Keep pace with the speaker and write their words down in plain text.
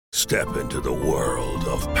Step into the world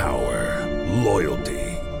of power, loyalty,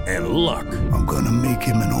 and luck. I'm gonna make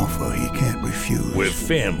him an offer he can't refuse. With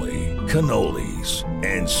family, cannolis,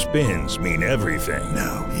 and spins mean everything.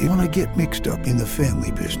 Now, you wanna get mixed up in the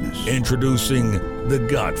family business. Introducing The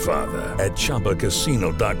Godfather at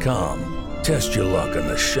ChumbaCasino.com. Test your luck in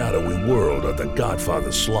the shadowy world of The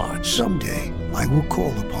Godfather slot. Someday, I will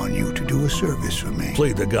call upon you to do a service for me.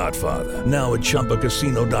 Play The Godfather now at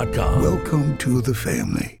ChumbaCasino.com. Welcome to the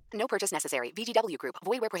family. No purchase necessary. VGW Group.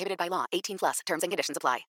 Void where prohibited by law. 18 plus. Terms and conditions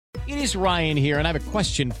apply. It is Ryan here, and I have a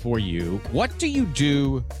question for you. What do you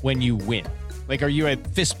do when you win? Like, are you a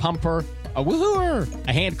fist pumper, a woohooer,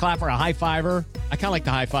 a hand clapper, a high fiver? I kind of like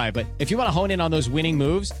the high five, but if you want to hone in on those winning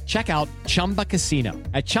moves, check out Chumba Casino.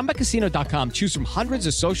 At ChumbaCasino.com, choose from hundreds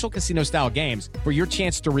of social casino-style games for your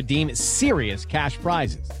chance to redeem serious cash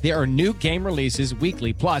prizes. There are new game releases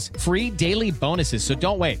weekly, plus free daily bonuses. So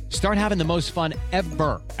don't wait. Start having the most fun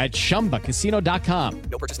ever at ChumbaCasino.com.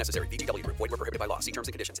 No purchase necessary. VGW Group. Void where prohibited by law. See terms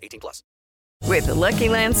and conditions. 18 plus. With the Lucky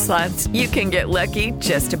Land Slots, you can get lucky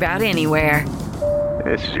just about anywhere.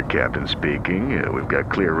 This is your captain speaking. We've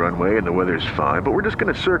got clear runway and the weather's fine, but we're just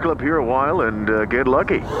going to circle up here a while and get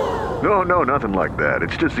lucky. No, nothing like that.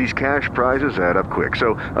 It's just these cash prizes add up quick.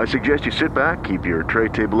 So I suggest you sit back, keep your tray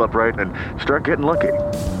table upright, and start getting lucky.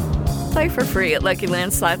 Play for free at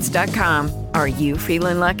LuckyLandSlots.com. Are you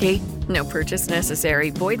feeling lucky? No purchase necessary.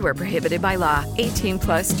 Void where prohibited by law. 18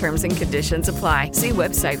 plus terms and conditions apply. See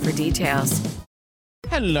website for details.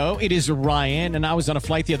 Hello, it is Ryan, and I was on a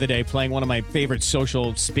flight the other day playing one of my favorite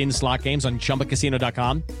social spin slot games on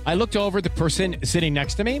ChumbaCasino.com. I looked over at the person sitting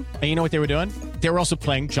next to me, and you know what they were doing? They were also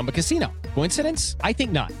playing Chumba Casino. Coincidence? I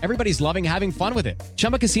think not. Everybody's loving having fun with it.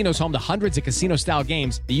 Chumba Casino is home to hundreds of casino-style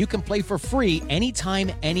games that you can play for free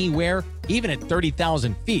anytime, anywhere, even at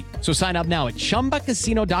 30,000 feet. So sign up now at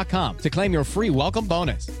ChumbaCasino.com to claim your free welcome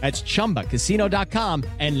bonus. That's ChumbaCasino.com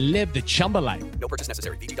and live the Chumba life. No purchase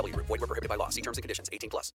necessary. VGW Group. Void where prohibited by law. See terms and conditions. 18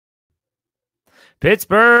 plus.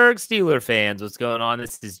 Pittsburgh Steelers fans, what's going on?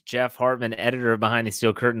 This is Jeff Hartman, editor of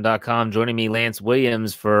BehindTheSteelCurtain.com, joining me, Lance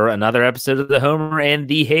Williams, for another episode of the Homer and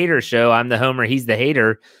the Hater Show. I'm the Homer, he's the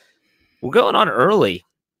Hater. We're going on early,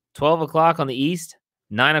 12 o'clock on the East,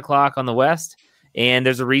 9 o'clock on the West, and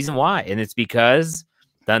there's a reason why, and it's because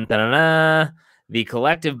the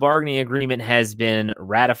collective bargaining agreement has been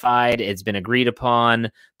ratified. It's been agreed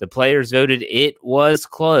upon. The players voted. It was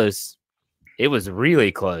close. It was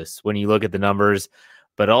really close when you look at the numbers,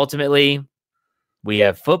 but ultimately we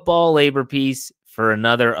have football labor peace for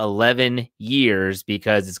another 11 years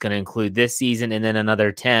because it's going to include this season and then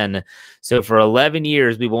another 10. So for 11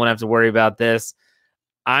 years, we won't have to worry about this.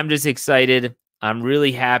 I'm just excited. I'm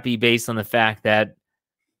really happy based on the fact that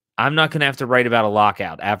I'm not going to have to write about a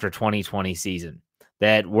lockout after 2020 season,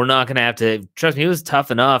 that we're not going to have to, trust me, it was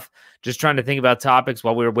tough enough just trying to think about topics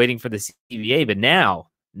while we were waiting for the CBA. But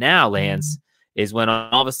now, Lance, is when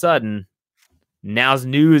all of a sudden, now's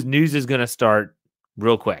news is going to start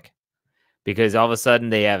real quick because all of a sudden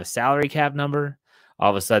they have a salary cap number. All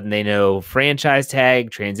of a sudden they know franchise tag,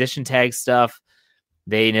 transition tag stuff.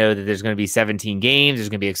 They know that there's going to be 17 games. There's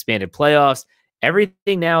going to be expanded playoffs.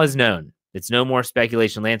 Everything now is known. It's no more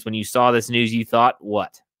speculation. Lance, when you saw this news, you thought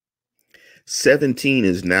what? 17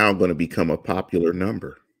 is now going to become a popular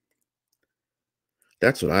number.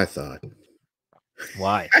 That's what I thought.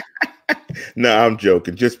 Why? No, I'm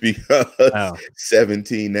joking. Just because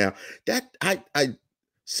 17 now. That I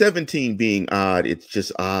 17 being odd, it's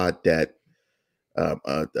just odd that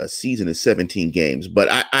a season is 17 games. But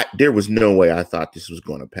I there was no way I thought this was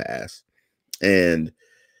going to pass. And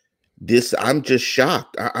this, I'm just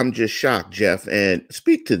shocked. I'm just shocked, Jeff. And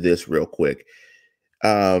speak to this real quick.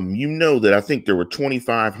 You know that I think there were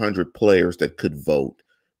 2,500 players that could vote.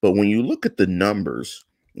 But when you look at the numbers,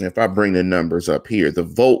 and if I bring the numbers up here, the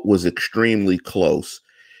vote was extremely close.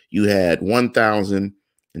 You had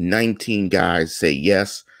 1,019 guys say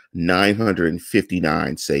yes,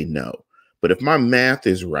 959 say no. But if my math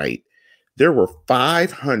is right, there were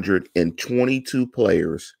 522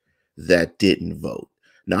 players that didn't vote.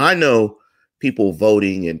 Now, I know people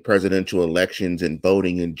voting in presidential elections and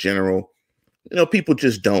voting in general, people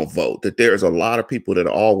just don't vote, that there's a lot of people that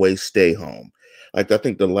always stay home. Like, I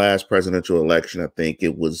think the last presidential election, I think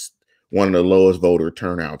it was one of the lowest voter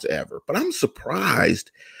turnouts ever. But I'm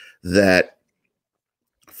surprised that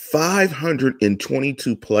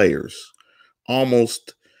 522 players,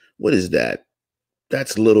 almost, what is that?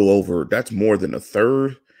 That's that's more than a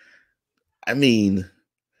third. I mean,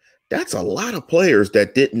 that's a lot of players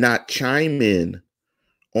that did not chime in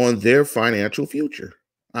on their financial future.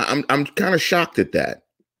 I'm kind of shocked at that.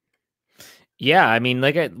 Yeah, I mean,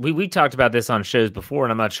 we talked about this on shows before,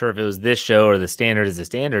 and I'm not sure if it was this show or the standard is the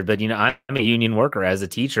standard, but I'm a union worker as a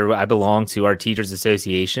teacher. I belong to our teachers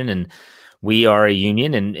association, and we are a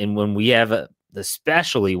union. And when we have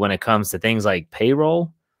especially when it comes to things like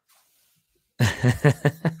payroll,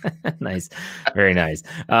 nice, very nice.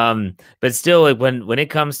 But still, like when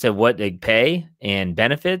it comes to what they pay and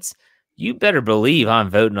benefits, you better believe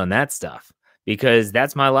I'm voting on that stuff, because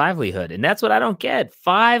that's my livelihood. And that's what I don't get.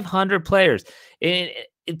 500 players. And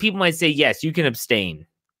people might say, yes, you can abstain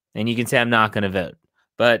and you can say, I'm not going to vote.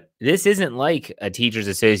 But this isn't like a teachers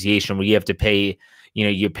association where you have to pay,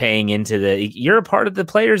 you're paying you're a part of the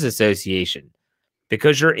players association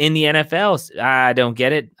because you're in the NFL. I don't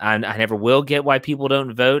get it. I never will get why people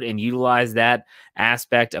don't vote and utilize that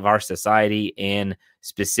aspect of our society, and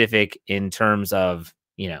specific in terms of,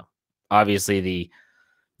 obviously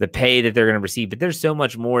the pay that they're going to receive. But there's so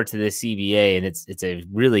much more to this CBA, and it's a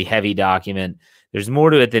really heavy document. There's more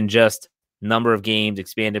to it than just number of games,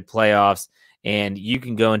 expanded playoffs, and you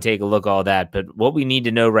can go and take a look at all that. But what we need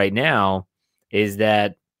to know right now is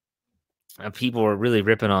that people were really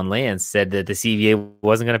ripping on Lance, said that the CBA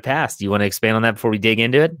wasn't going to pass. Do you want to expand on that before we dig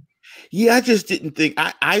into it? Yeah, I just didn't think,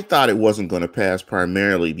 I thought it wasn't going to pass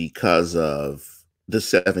primarily because of the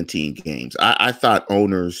 17 games. I thought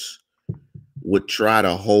owners would try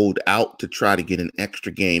to hold out to try to get an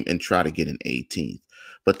extra game and try to get an 18th.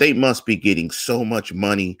 But they must be getting so much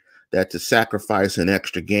money that to sacrifice an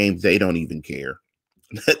extra game, they don't even care.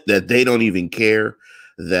 that they don't even care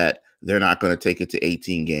that they're not going to take it to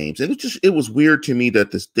 18 games. And it was weird to me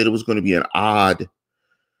that it was going to be an odd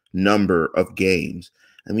number of games.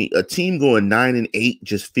 I mean, a team going 9-8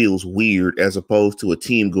 just feels weird as opposed to a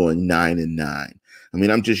team going 9-9. I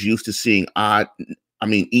mean, I'm just used to seeing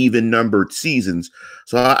even numbered seasons.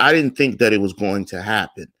 So I didn't think that it was going to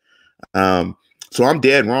happen. So I'm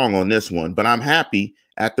dead wrong on this one, but I'm happy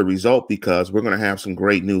at the result because we're going to have some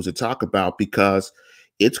great news to talk about, because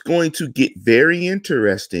it's going to get very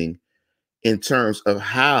interesting in terms of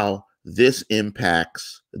how this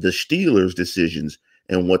impacts the Steelers' decisions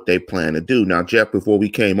and what they plan to do. Now, Jeff, before we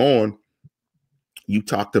came on, you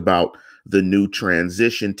talked about the new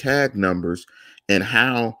transition tag numbers and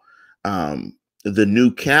how the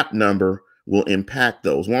new cap number will impact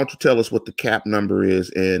those. Why don't you tell us what the cap number is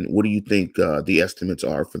and what do you think the estimates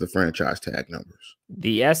are for the franchise tag numbers?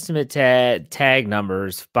 The estimate tag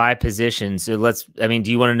numbers by position. So do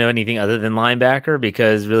you want to know anything other than linebacker?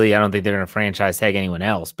 Because really, I don't think they're going to franchise tag anyone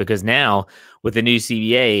else, because now with the new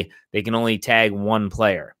CBA, they can only tag one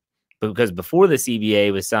player. But because before the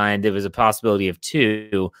CBA was signed, there was a possibility of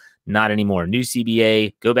two, not anymore. New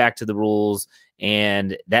CBA, go back to the rules.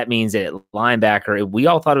 And that means that linebacker, we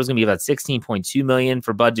all thought it was going to be about $16.2 million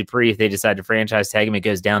for Bud Dupree. If they decide to franchise tag him, it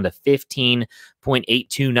goes down to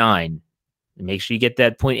 $15.829. Make sure you get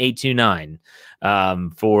that 0.829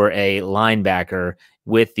 for a linebacker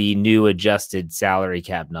with the new adjusted salary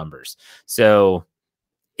cap numbers. So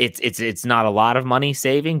it's not a lot of money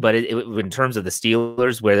saving, but in terms of the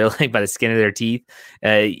Steelers, where they're like by the skin of their teeth,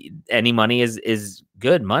 any money is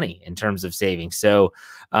good money in terms of saving. So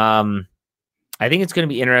I think it's going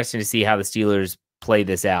to be interesting to see how the Steelers play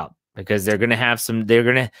this out, because they're going to have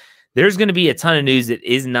there's going to be a ton of news that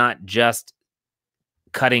is not just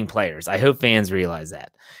cutting players. I hope fans realize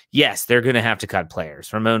that. Yes, they're going to have to cut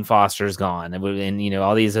players. Ramon Foster's gone. And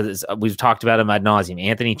all these others, we've talked about them ad nauseum.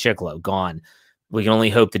 Anthony Chicklow, gone. We can only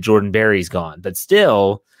hope that Jordan Berry's gone. But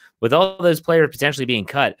still, with all those players potentially being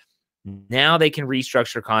cut, now they can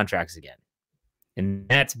restructure contracts again. And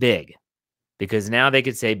that's big, because now they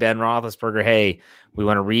could say, Ben Roethlisberger, hey, we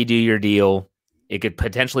want to redo your deal. It could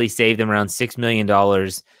potentially save them around $6 million,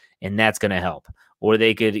 and that's going to help. Or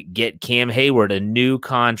they could get Cam Hayward a new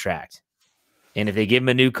contract. And if they give him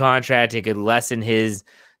a new contract, it could lessen his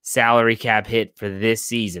salary cap hit for this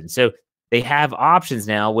season. So they have options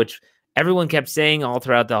now, which everyone kept saying all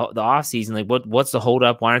throughout the offseason, like, what's the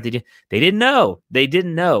holdup? Why aren't they They didn't know. They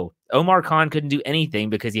didn't know. Omar Khan couldn't do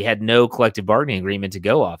anything because he had no collective bargaining agreement to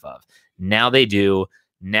go off of. Now they do.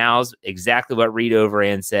 Now's exactly what Reed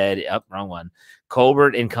Overand said. Wrong one.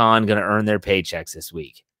 Colbert and Khan going to earn their paychecks this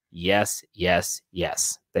week. Yes, yes,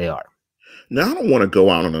 yes, they are. Now, I don't want to go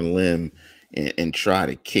out on a limb and try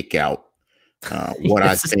to kick out what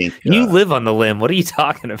I think. You live on the limb. What are you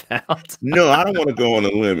talking about? No, I don't want to go on a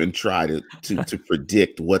limb and try to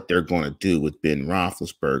predict what they're going to do with Ben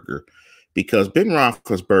Roethlisberger, because Ben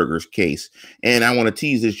Roethlisberger's case, and I want to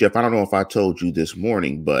tease this, Jeff. I don't know if I told you this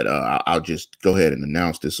morning, but I'll just go ahead and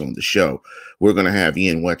announce this on the show. We're going to have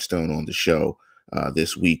Ian Whetstone on the show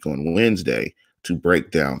this week on Wednesday to break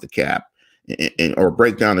down the cap or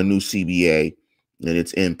break down the new CBA and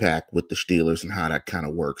its impact with the Steelers and how that kind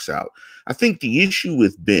of works out. I think the issue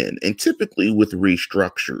with Ben, and typically with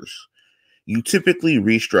restructures, you typically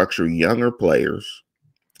restructure younger players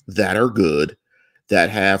that are good, that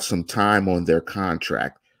have some time on their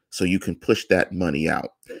contract, so you can push that money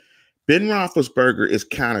out. Ben Roethlisberger is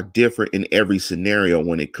kind of different in every scenario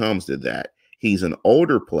when it comes to that. He's an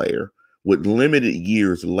older player with limited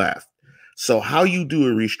years left. So how you do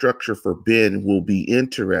a restructure for Ben will be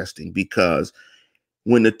interesting, because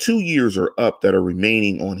when the 2 years are up that are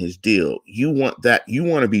remaining on his deal, you want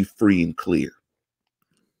to be free and clear,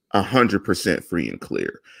 100% free and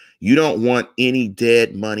clear. You don't want any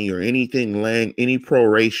dead money or any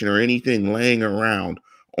proration or anything laying around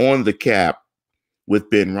on the cap with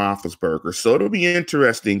Ben Roethlisberger. So it'll be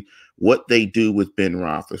interesting what they do with Ben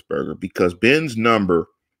Roethlisberger, because Ben's number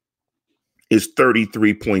is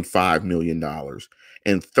 $33.5 million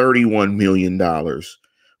and $31 million, or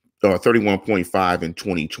 31.5 in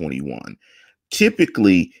 2021.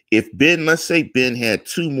 Typically, let's say Ben had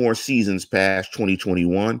 2 more seasons past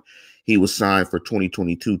 2021, he was signed for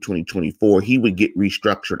 2022, 2024, he would get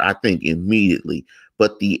restructured, I think, immediately.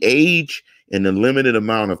 But the age and the limited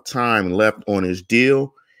amount of time left on his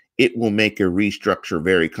deal, it will make a restructure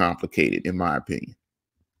very complicated, in my opinion.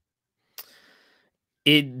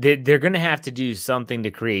 They're going to have to do something to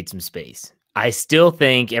create some space. I still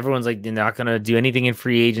think everyone's like, they're not going to do anything in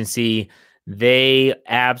free agency. They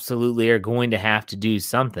absolutely are going to have to do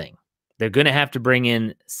something. They're going to have to bring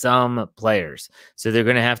in some players. So they're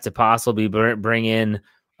going to have to possibly bring in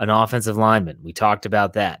an offensive lineman. We talked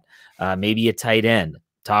about that. Maybe a tight end.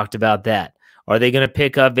 Talked about that. Are they going to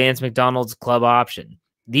pick up Vance McDonald's club option?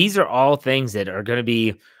 These are all things that are going to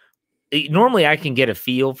be, normally I can get a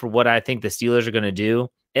feel for what I think the Steelers are going to do.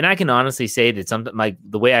 And I can honestly say that something like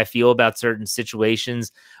the way I feel about certain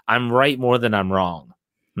situations, I'm right more than I'm wrong.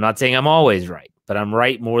 I'm not saying I'm always right, but I'm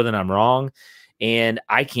right more than I'm wrong. And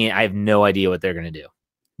I have no idea what they're going to do.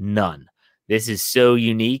 None. This is so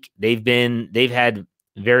unique. They've had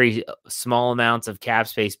very small amounts of cap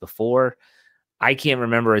space before. I can't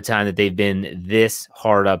remember a time that they've been this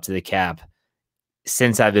hard up to the cap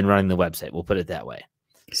since I've been running the website. We'll put it that way.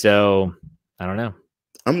 So I don't know.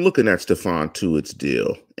 I'm looking at Stephon Tuitt's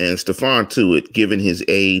deal, and Stephon Tuitt, given his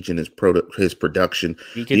age and his production,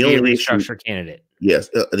 he could be a restructure candidate. Yes,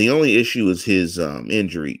 the only issue is his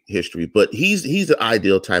injury history, but he's the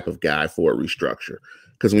ideal type of guy for a restructure,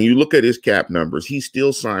 because when you look at his cap numbers, he's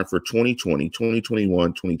still signed for 2020,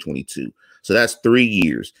 2021, 2022. So that's 3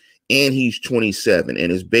 years, and he's 27,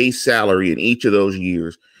 and his base salary in each of those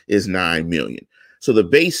years is $9 million. So the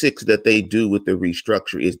basics that they do with the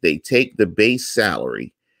restructure is they take the base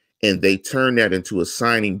salary and they turn that into a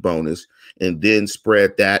signing bonus and then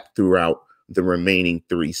spread that throughout the remaining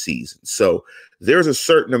 3 seasons. So there's a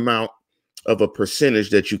certain amount of a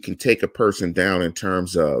percentage that you can take a person down in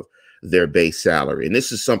terms of their base salary. And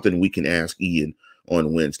this is something we can ask Ian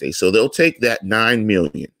on Wednesday. So they'll take that $9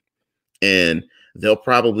 million and they'll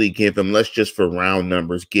probably give him, let's just for round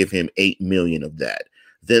numbers, give him $8 million of that.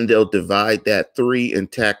 Then they'll divide that 3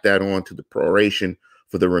 and tack that on to the proration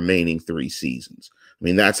for the remaining 3 seasons. I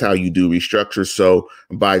mean, that's how you do restructure. So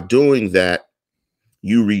by doing that,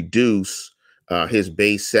 you reduce his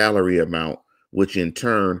base salary amount, which in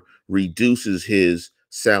turn reduces his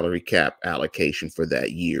salary cap allocation for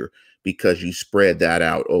that year, because you spread that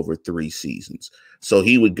out over 3 seasons. So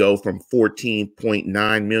he would go from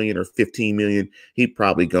 14.9 million or 15 million. He'd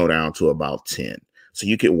probably go down to about 10. So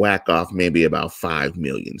you could whack off maybe about 5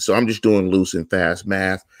 million. So I'm just doing loose and fast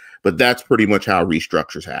math, but that's pretty much how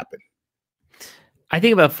restructures happen. I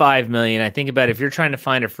think about 5 million. I think about if you're trying to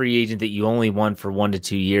find a free agent that you only want for 1 to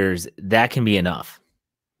 2 years, that can be enough.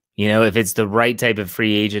 You know, if it's the right type of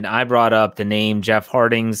free agent. I brought up the name Jeff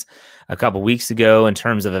Hardings a couple weeks ago in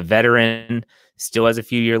terms of a veteran, still has a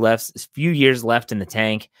few years left in the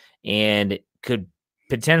tank, and could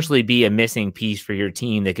potentially be a missing piece for your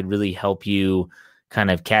team that could really help you kind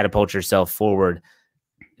of catapult yourself forward.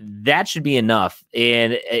 That should be enough.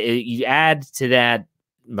 And you add to that,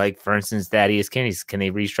 like, for instance, Thaddeus Kenny, can they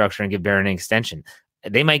restructure and give Barron an extension?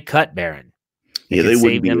 They might cut Barron. They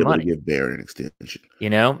wouldn't be able to give Barron an extension. You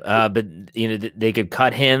know, but you know, they could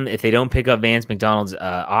cut him if they don't pick up Vance McDonald's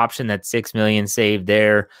option. That's $6 million saved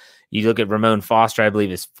there. You look at Ramon Foster, I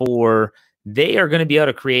believe, is $4 million. They are going to be able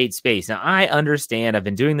to create space. Now, I understand, I've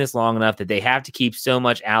been doing this long enough that they have to keep so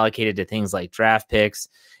much allocated to things like draft picks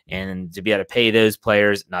and to be able to pay those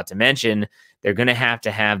players, not to mention they're going to have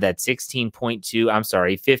that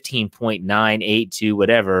 15.982,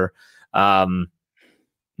 whatever,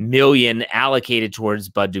 million allocated towards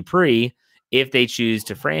Bud Dupree. if they choose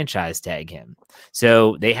to franchise tag him.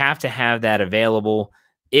 So they have to have that available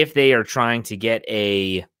if they are trying to get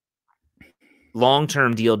a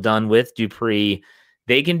long-term deal done with Dupree.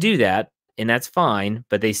 They can do that, and that's fine,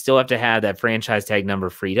 but they still have to have that franchise tag number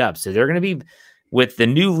freed up. So they're going to be, with the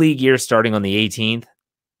new league year starting on the 18th,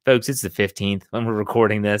 folks, it's the 15th when we're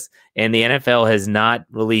recording this, and the NFL has not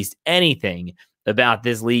released anything about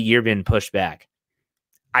this league year being pushed back.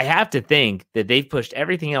 I have to think that they've pushed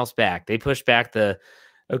everything else back. They pushed back for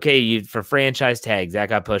franchise tags, that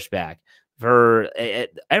got pushed back. For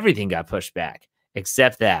everything got pushed back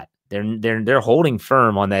except that. They're holding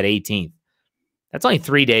firm on that 18th. That's only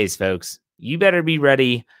 3 days, folks. You better be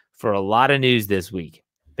ready for a lot of news this week,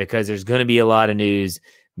 because there's going to be a lot of news,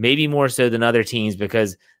 maybe more so than other teams,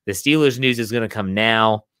 because the Steelers news is going to come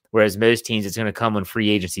now, whereas most teams, it's going to come when free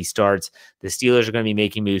agency starts. The Steelers are going to be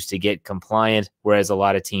making moves to get compliant, whereas a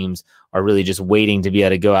lot of teams are really just waiting to be able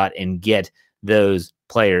to go out and get those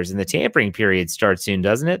players. And the tampering period starts soon,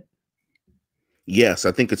 doesn't it? Yes,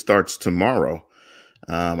 I think it starts tomorrow.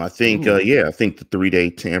 I think the 3-day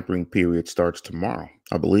tampering period starts tomorrow,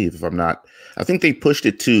 I believe. I think they pushed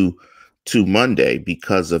it to Monday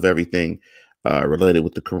because of everything related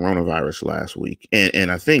with the coronavirus last week.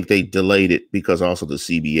 And I think they delayed it because also the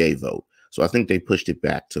CBA vote. So I think they pushed it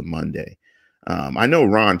back to Monday. I know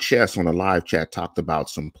Ron Chess on a live chat talked about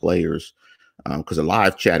some players because the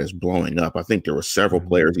live chat is blowing up. I think there were several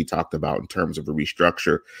players he talked about in terms of a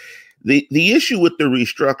restructure. The issue with the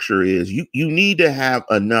restructure is you need to have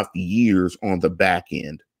enough years on the back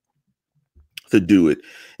end to do it.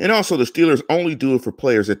 And also the Steelers only do it for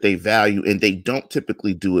players that they value, and they don't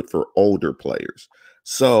typically do it for older players.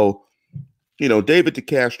 So, David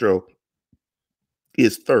DeCastro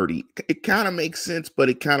is 30. It kind of makes sense, but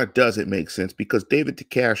it kind of doesn't make sense because David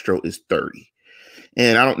DeCastro is 30.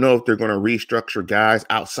 And I don't know if they're going to restructure guys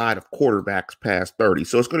outside of quarterbacks past 30.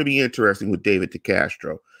 So it's going to be interesting with David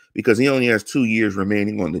DeCastro, because he only has 2 years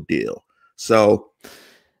remaining on the deal. So,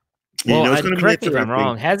 it's going to correct me if I'm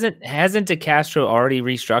wrong. Hasn't DeCastro already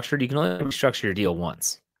restructured? You can only restructure your deal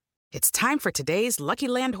once. It's time for today's Lucky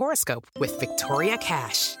Land horoscope with Victoria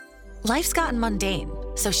Cash. Life's gotten mundane,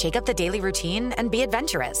 so shake up the daily routine and be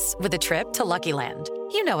adventurous with a trip to Lucky Land.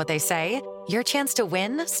 You know what they say. Your chance to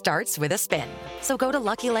win starts with a spin. So go to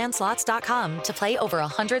LuckyLandSlots.com to play over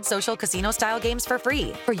 100 social casino-style games for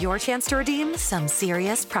free for your chance to redeem some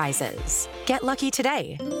serious prizes. Get lucky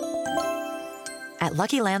today at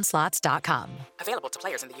LuckyLandSlots.com. Available to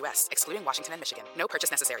players in the U.S., excluding Washington and Michigan. No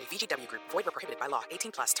purchase necessary. VGW Group. Void or prohibited by law.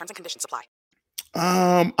 18+. Terms and conditions apply.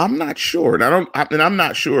 I'm not sure. And I'm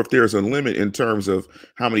not sure if there's a limit in terms of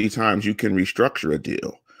how many times you can restructure a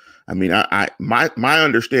deal. I mean, my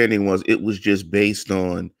understanding was it was just based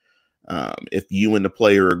on if you and the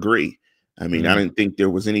player agree. I mean, I didn't think there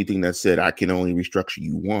was anything that said I can only restructure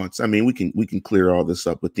you once. I mean, we can clear all this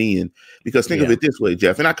up with Ian, because think of it this way,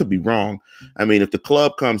 Jeff, and I could be wrong. I mean, if the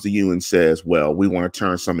club comes to you and says, well, we want to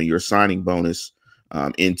turn some of your signing bonus we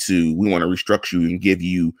want to restructure you and give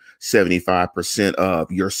you 75% of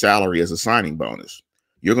your salary as a signing bonus,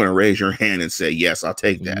 you're going to raise your hand and say, yes, I'll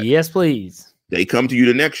take that. Yes, please. They come to you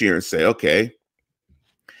the next year and say, okay.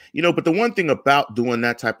 But the one thing about doing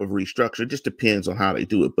that type of restructure, just depends on how they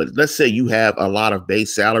do it. But let's say you have a lot of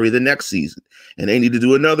base salary the next season and they need to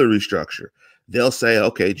do another restructure. They'll say,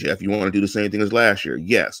 okay, Jeff, you want to do the same thing as last year?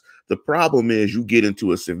 Yes. The problem is you get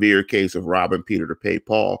into a severe case of robbing Peter to pay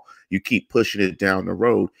Paul. You keep pushing it down the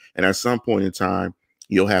road. And at some point in time,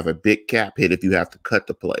 you'll have a big cap hit if you have to cut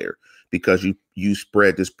the player because you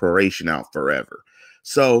spread this proration out forever.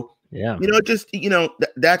 So,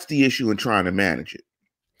 that's the issue in trying to manage it.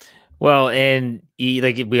 Well, and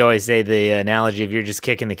like we always say, the analogy, if you're just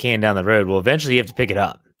kicking the can down the road, well, eventually you have to pick it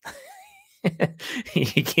up.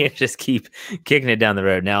 You can't just keep kicking it down the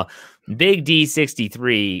road. Now, Big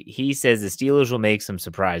D63, he says the Steelers will make some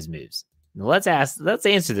surprise moves. Now, let's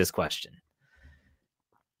answer this question.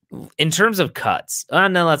 In terms of cuts,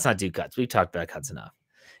 no, let's not do cuts. We've talked about cuts enough.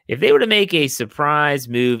 If they were to make a surprise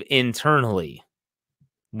move internally,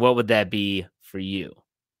 what would that be for you?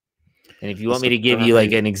 And if you want me to give you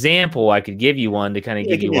like an example, I could give you one to kind of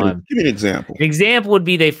give you one. Give me an example. An example would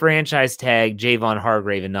be they franchise tag Javon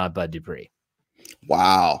Hargrave and not Bud Dupree.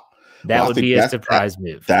 Wow. That would be a surprise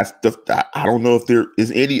move. I don't know if there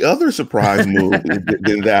is any other surprise move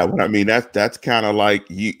than that one. I mean, that's kind of like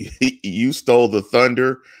you stole the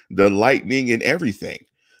thunder, the lightning, and everything.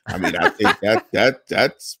 I mean, I think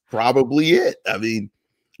that's probably it. I mean,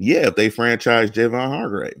 yeah, if they franchise Javon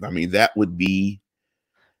Hargrave, I mean, that would be.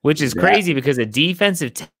 Which is crazy because a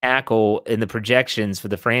defensive tackle in the projections for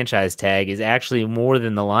the franchise tag is actually more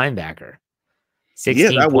than the linebacker.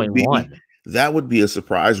 16.1. That would be a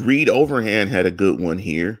surprise. Reed Overhand had a good one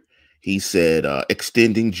here. He said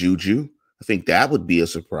extending Juju. I think that would be a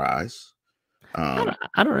surprise. I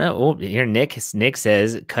don't know. Well, here Nick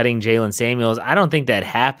says cutting Jalen Samuels. I don't think that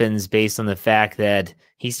happens based on the fact that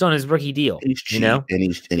he's still on his rookie deal. He's cheap, you know, and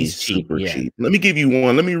he's cheap, super cheap. Let me give you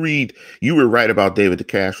one. Let me read. You were right about David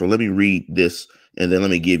DeCastro. Let me read this, and then let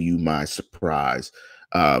me give you my surprise.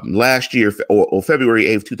 Last year, or February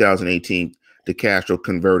 8th, 2018, DeCastro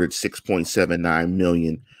converted $6.79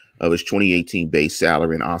 million of his 2018 base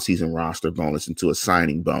salary and offseason roster bonus into a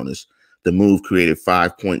signing bonus. The move created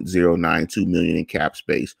 $5.092 million in cap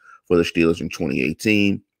space for the Steelers in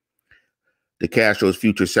 2018. DeCastro's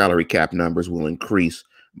future salary cap numbers will increase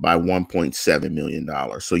by $1.7 million.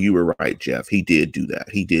 So you were right, Jeff. He did do that.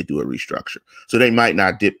 He did do a restructure. So they might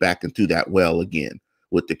not dip back into that well again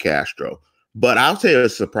with DeCastro. But I'll tell you a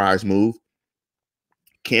surprise move.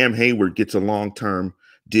 Cam Hayward gets a long-term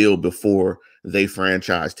deal before they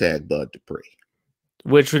franchise tag Bud Dupree.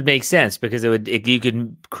 Which would make sense because you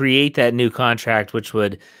could create that new contract, which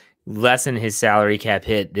would lessen his salary cap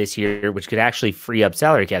hit this year, which could actually free up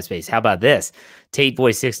salary cap space. How about this? Tate Boy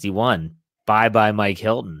 61, bye Mike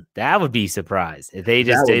Hilton. That would be a surprise if they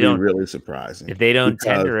just that would be really surprising if they don't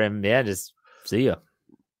tender him. Yeah, just see ya.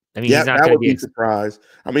 I mean, yeah, he's not that would be a surprise.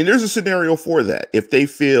 I mean, there's a scenario for that if they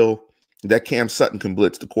feel that Cam Sutton can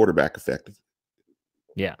blitz the quarterback effectively.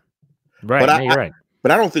 Yeah, right. You're right. But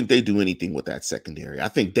I don't think they do anything with that secondary. I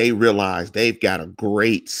think they realize they've got a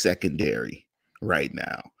great secondary right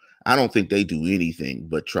now. I don't think they do anything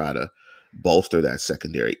but try to bolster that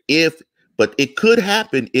secondary. But it could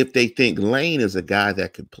happen if they think Lane is a guy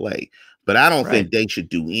that can play. But I don't think they should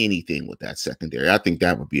do anything with that secondary. I think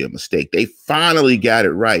that would be a mistake. They finally got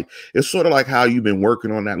it right. It's sort of like how you've been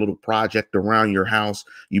working on that little project around your house.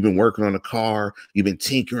 You've been working on a car. You've been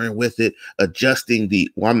tinkering with it, adjusting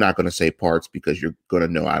I'm not going to say parts because you're going to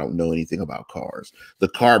know I don't know anything about cars. The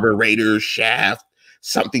carburetor, shaft,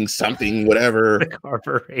 something, whatever. The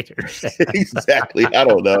carburetor. Exactly. I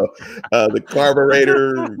don't know. The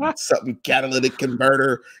carburetor, something catalytic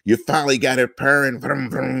converter. You finally got it purring.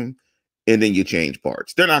 Vroom, vroom. And then you change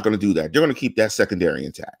parts. They're not going to do that. They're going to keep that secondary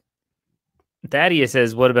intact. Thaddeus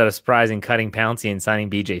says, what about a surprise in cutting Pouncey and signing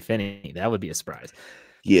BJ Finney? That would be a surprise.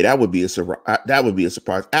 Yeah, that would be a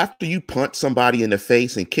surprise. After you punch somebody in the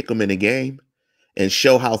face and kick them in a game and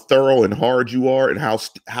show how thorough and hard you are and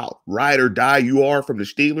how ride or die you are from the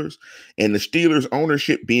Steelers, and the Steelers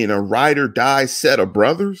ownership being a ride or die set of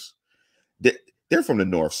brothers, they're from the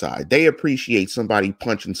North Side. They appreciate somebody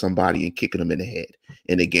punching somebody and kicking them in the head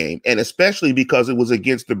in a game. And especially because it was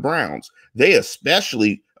against the Browns. They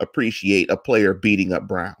especially appreciate a player beating up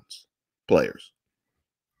Browns players.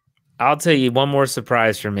 I'll tell you one more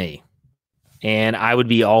surprise for me. And I would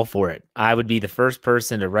be all for it. I would be the first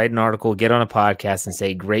person to write an article, get on a podcast, and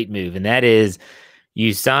say, great move. And that is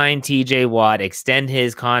you sign TJ Watt, extend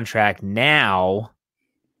his contract now,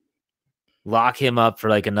 lock him up for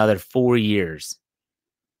like another 4 years.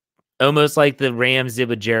 Almost like the Rams did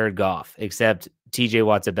with Jared Goff, except TJ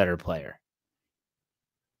Watt's a better player.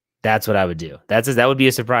 That's what I would do. That would be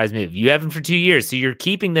a surprise move. You have him for 2 years, so you're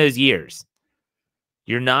keeping those years.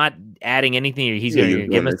 You're not adding anything. He's going to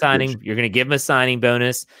give him a signing. You're going to give him a signing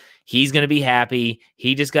bonus. He's going to be happy.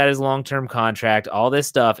 He just got his long-term contract, all this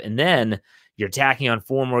stuff. And then you're tacking on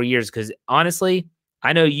 4 more years. Because honestly,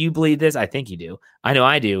 I know you believe this. I think you do. I know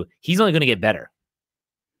I do. He's only going to get better.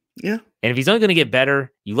 Yeah. And if he's only going to get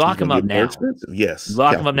better, you lock him up now. Yes. You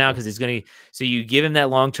lock him up now because it's going to. So you give him that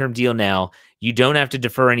long-term deal now. You don't have to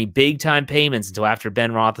defer any big-time payments until after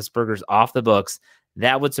Ben Roethlisberger's off the books.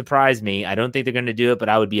 That would surprise me. I don't think they're going to do it, but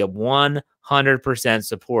I would be a 100%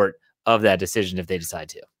 support of that decision if they decide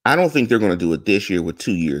to. I don't think they're going to do it this year with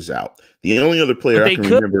 2 years out. The only other player I can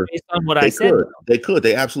remember, based on what I said,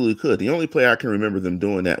 they absolutely could. The only player I can remember them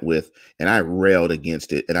doing that with, and I railed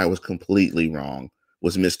against it, and I was completely wrong,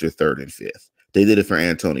 was Mr. 3rd and 5th. They did it for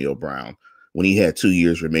Antonio Brown when he had 2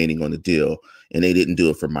 years remaining on the deal, and they didn't do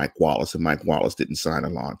it for Mike Wallace, and Mike Wallace didn't sign a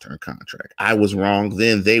long-term contract. I was wrong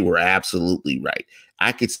then. They were absolutely right.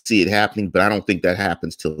 I could see it happening, but I don't think that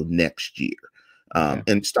happens till next year.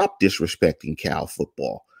 And stop disrespecting Cal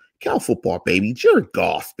football. Cal football, baby. Jared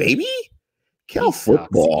Goff, baby. Cal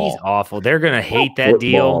football. He's awful. They're going to hate that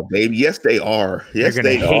deal. Baby. Yes, they are. Yes,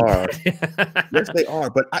 they are. Yes, they are.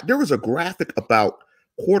 But there was a graphic about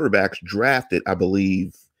quarterbacks drafted, I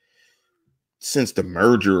believe, since the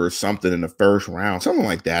merger or something in the first round, something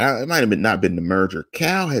like that. It might have not been the merger.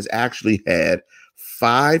 Cal has actually had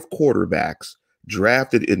 5 quarterbacks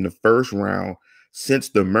drafted in the first round since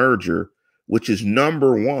the merger, which is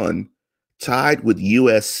number 1, tied with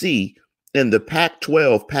USC And the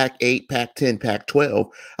Pac-12, Pac-8, Pac-10, Pac-12,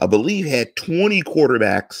 I believe had 20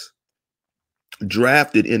 quarterbacks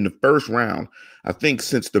drafted in the first round, I think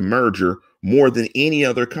since the merger, more than any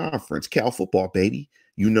other conference. Cal football, baby.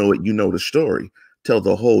 You know it. You know the story. Tell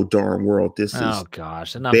the whole darn world this is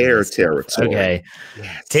their territory. Okay.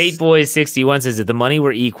 Yes. Tate Boys 61 says, if the money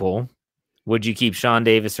were equal, would you keep Sean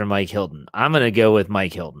Davis or Mike Hilton? I'm going to go with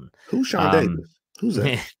Mike Hilton. Who's Sean Davis? Who's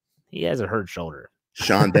that? He has a hurt shoulder.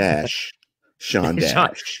 Sean Dash. Sean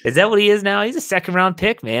Dash. Is that what he is now? He's a second-round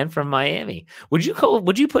pick, man, from Miami. Would you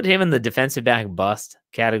put him in the defensive back bust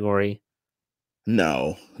category?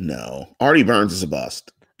 No. Artie Burns is a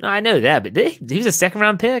bust. No, I know that, but he was a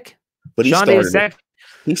second-round pick. But he started a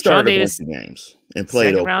bunch of games and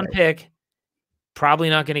played second-round pick. Probably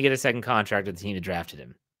not going to get a second contract with the team that drafted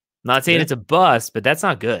him. Not saying it's a bust, but that's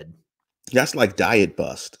not good. That's like diet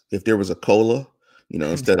bust. If there was a cola,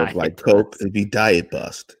 instead of like Coke, it'd be diet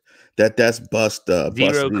bust. That's bust. Zero bust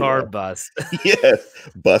carb bust. Yes,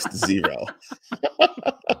 bust zero.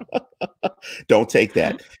 Don't take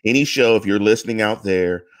that. Any show, if you're listening out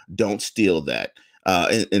there, don't steal that.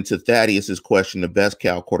 And to Thaddeus's question, the best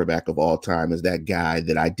Cal quarterback of all time is that guy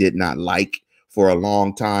that I did not like for a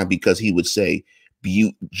long time because he would say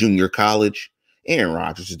Butte Junior College. Aaron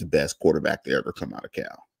Rodgers is the best quarterback to ever come out of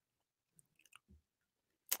Cal.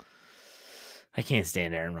 I can't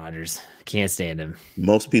stand Aaron Rodgers. Can't stand him.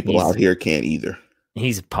 Most people out here can't either.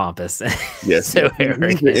 He's pompous. Yes. So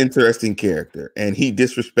he's an interesting character. And he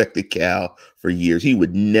disrespected Cal for years. He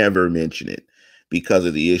would never mention it because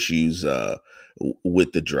of the issues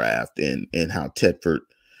with the draft and how Tedford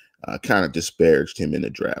kind of disparaged him in the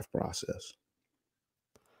draft process.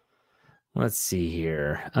 Let's see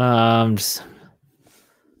here.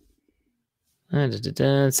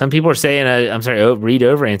 Some people are saying, Reed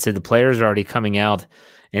Overhand said the players are already coming out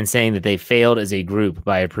and saying that they failed as a group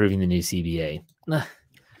by approving the new CBA.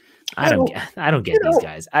 I don't get these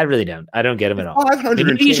guys. I really don't. I don't get them at all.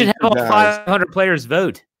 Maybe you should have all 500 players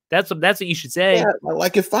vote. That's what you should say. Yeah,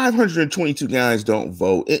 like if 522 guys don't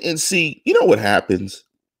vote, and see, you know what happens.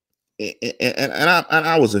 And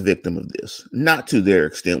I was a victim of this, not to their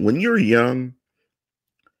extent. When you're young,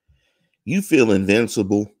 you feel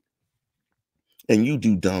invincible. And you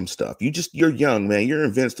do dumb stuff. You're young, man. You're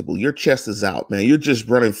invincible. Your chest is out, man. You're just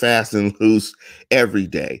running fast and loose every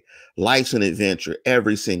day. Life's an adventure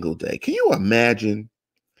every single day. Can you imagine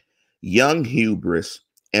young hubris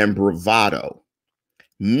and bravado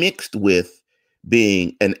mixed with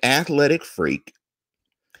being an athletic freak,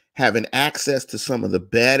 having access to some of the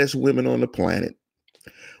baddest women on the planet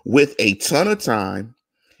with a ton of time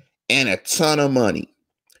and a ton of money?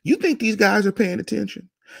 You think these guys are paying attention?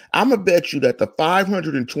 I'm going to bet you that the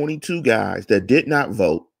 522 guys that did not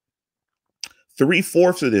vote,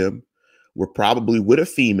 3/4 of them were probably with a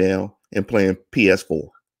female and playing PS4.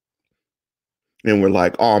 And we're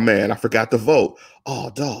like, oh, man, I forgot to vote. Oh,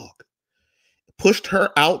 dog. Pushed her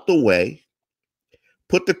out the way,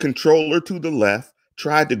 put the controller to the left,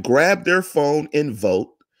 tried to grab their phone and vote,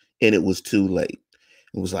 and it was too late.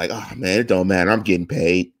 It was like, oh, man, it don't matter. I'm getting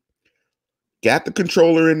paid. Got the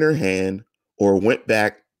controller in their hand, or went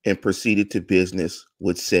back and proceeded to business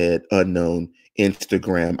with said unknown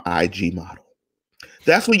Instagram IG model.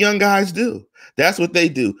 That's what young guys do. That's what they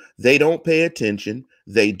do. They don't pay attention.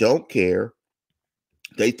 They don't care.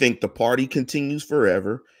 They think the party continues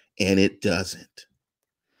forever, and it doesn't.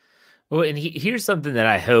 Well, and here's something that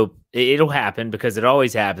I hope it'll happen because it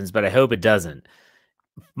always happens, but I hope it doesn't.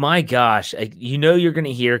 My gosh, you're going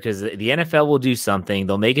to hear because the NFL will do something.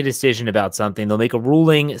 They'll make a decision about something. They'll make a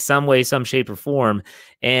ruling some way, some shape or form.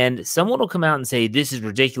 And someone will come out and say, this is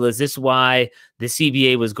ridiculous. This is why the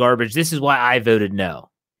CBA was garbage. This is why I voted no.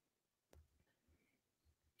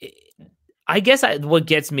 I guess what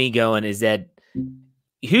gets me going is that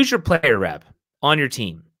who's your player rep on your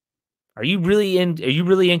team? Are you really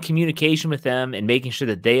in communication with them and making sure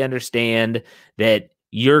that they understand that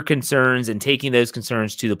your concerns and taking those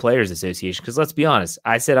concerns to the Players Association? Because let's be honest,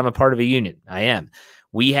 I said I'm a part of a union. I am.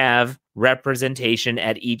 We have representation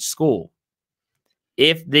at each school.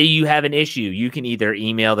 If you have an issue, you can either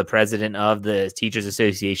email the president of the Teachers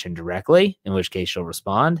Association directly, in which case she'll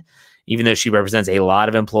respond, even though she represents a lot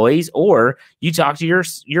of employees, or you talk to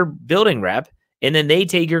your building rep and then they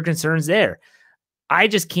take your concerns there. I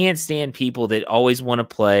just can't stand people that always want to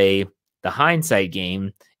play the hindsight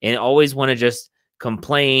game and always want to just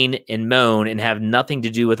complain and moan and have nothing to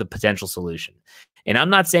do with a potential solution. And I'm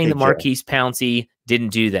not saying that Marquise Pouncey didn't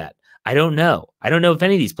do that. I don't know. I don't know if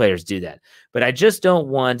any of these players do that, but I just don't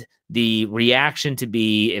want the reaction to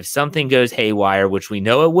be, if something goes haywire, which we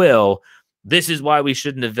know it will, this is why we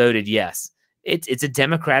shouldn't have voted yes. It's a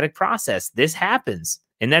democratic process. This happens.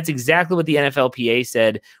 And that's exactly what the NFLPA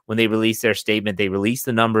said when they released their statement. They released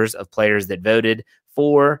the numbers of players that voted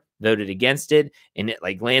for, voted against it. And it,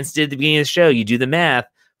 like Lance did at the beginning of the show, you do the math,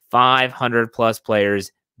 500 plus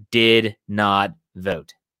players did not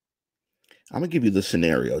vote. I'm going to give you the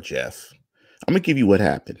scenario, Jeff. I'm going to give you what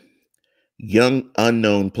happened. Young,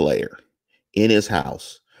 unknown player in his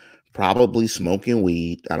house, probably smoking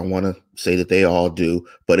weed. I don't want to say that they all do,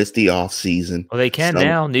 but it's the off season. Well, they can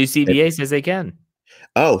now. New CBA says they can.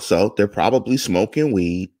 Oh, so they're probably smoking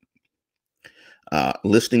weed,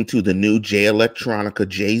 listening to the new Jay Electronica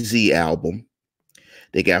Jay-Z album.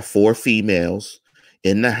 They got 4 females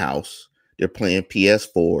in the house. They're playing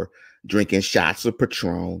PS4, drinking shots of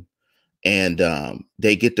Patron, and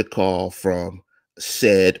they get the call from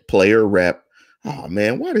said player rep. Oh,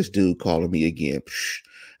 man, why this dude calling me again? Psh,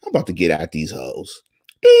 I'm about to get at these hoes.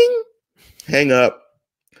 Ding. Hang up.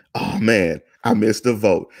 Oh, man, I missed the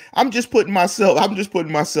vote. I'm just putting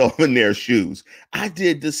myself in their shoes. I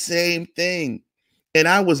did the same thing, and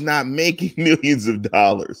I was not making millions of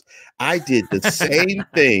dollars. I did the same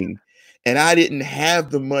thing, and I didn't have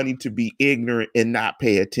the money to be ignorant and not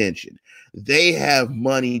pay attention. They have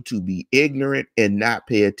money to be ignorant and not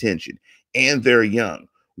pay attention, and they're young.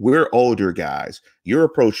 We're older guys. You're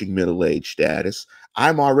approaching middle-age status.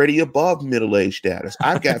 I'm already above middle-age status.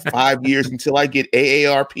 I've got 5 years until I get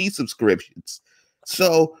AARP subscriptions.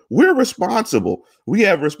 So we're responsible. We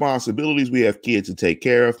have responsibilities. We have kids to take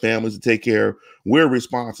care of, families to take care of. We're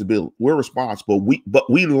responsible. But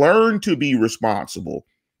we learn to be responsible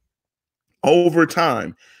over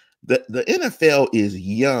time. The NFL is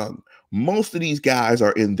young. Most of these guys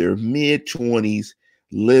are in their mid-20s,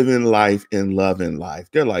 living life and loving life.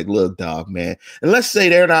 They're like, look, dog, man. And let's say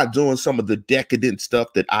they're not doing some of the decadent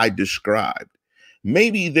stuff that I described.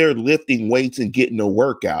 Maybe they're lifting weights and getting a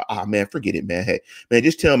workout. Ah, man, forget it, man. Hey, man,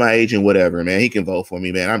 just tell my agent whatever, man. He can vote for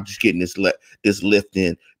me, man. I'm just getting this lift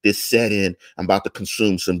in, this set in. I'm about to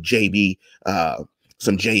consume some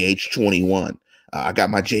some JH21. I got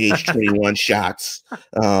my JH21 shots.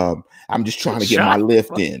 I'm just trying to get my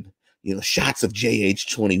lift in. You know, shots of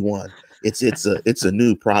JH21. It's a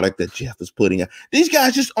new product that Jeff is putting out. These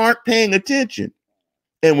guys just aren't paying attention.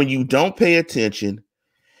 And when you don't pay attention,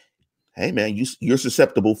 hey man, you're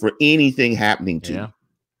susceptible for anything happening to you.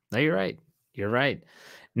 No, you're right. You're right.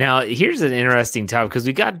 Now, here's an interesting topic because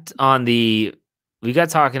we got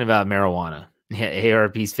talking about marijuana.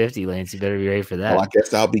 ARP's 50, Lance. You better be ready for that. Well, I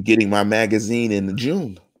guess I'll be getting my magazine in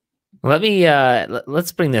June.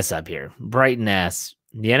 Let's bring this up here. Brighton asks,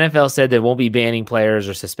 the NFL said they won't be banning players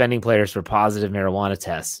or suspending players for positive marijuana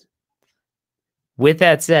tests. With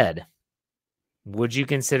that said, would you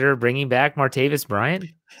consider bringing back Martavis Bryant?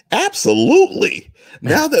 Absolutely.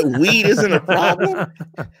 Now that weed isn't a problem,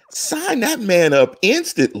 sign that man up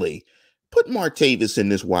instantly. Put Martavis in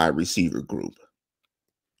this wide receiver group.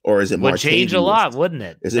 Or is it Martavius? Would change a lot, wouldn't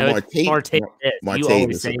it? Is it Martavius?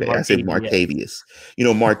 Okay. I said Martavius. You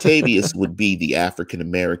know, Martavius would be the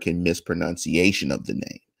African-American mispronunciation of the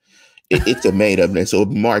name. It's a made-up name. So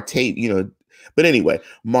Martavius, you know, but anyway,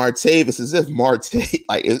 Martavis is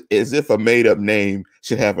as if a made-up name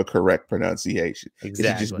should have a correct pronunciation. Exactly. It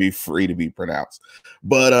should just be free to be pronounced.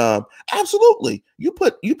 But absolutely. You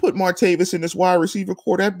put Martavis in this wide receiver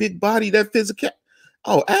core, that big body, that physical.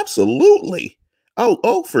 Oh, absolutely.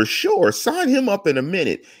 Oh, for sure. Sign him up in a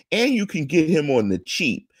minute, and you can get him on the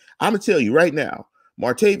cheap. I'm going to tell you right now,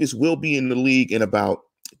 Martavis will be in the league in about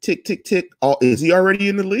tick. Oh, is he already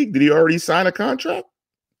in the league? Did he already sign a contract?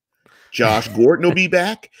 Josh Gordon will be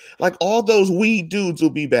back. Like all those weed dudes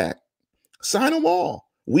will be back. Sign them all.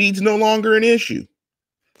 Weed's no longer an issue.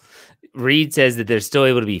 Reed says that they're still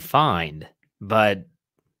able to be fined, but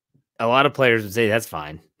a lot of players would say that's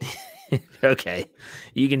fine. Okay,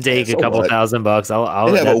 you can take a couple $1,000.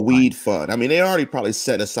 I'll have a weed fund. I mean, they already probably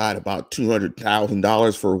set aside about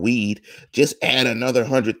 $200,000 for weed. Just add another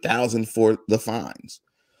 $100,000 for the fines.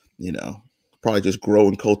 You know, probably just grow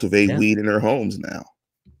and cultivate weed in their homes now.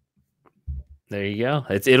 There you go.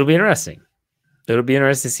 It'll be interesting. It'll be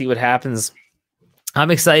interesting to see what happens.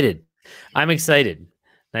 I'm excited.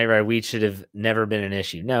 Night Ride weed should have never been an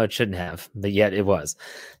issue. No, it shouldn't have, but yet it was.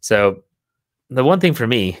 So. The one thing for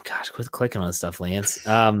me, gosh, quit clicking on stuff, Lance.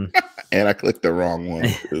 And I clicked the wrong one.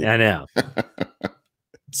 I know.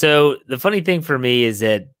 So the funny thing for me is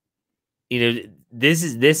that, you know,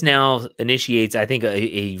 this now initiates, I think,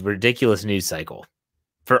 a ridiculous news cycle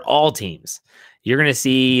for all teams. You're going to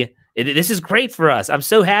see, this is great for us. I'm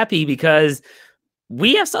so happy because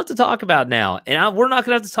we have stuff to talk about now, and we're not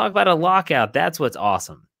going to have to talk about a lockout. That's what's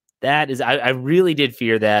awesome. That is, I really did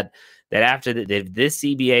fear that that after if this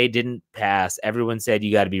CBA didn't pass, everyone said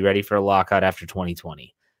you got to be ready for a lockout after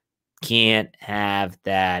 2020. Can't have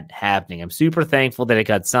that happening. I'm super thankful that it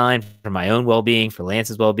got signed for my own well-being, for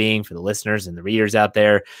Lance's well-being, for the listeners and the readers out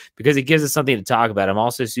there, because it gives us something to talk about. I'm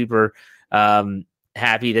also super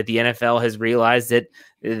happy that the NFL has realized that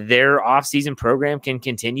their off-season program can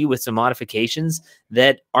continue with some modifications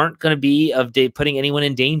that aren't going to be of putting anyone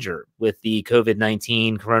in danger with the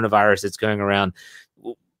COVID-19 coronavirus that's going around.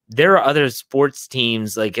 There are other sports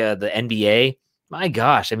teams like the NBA. My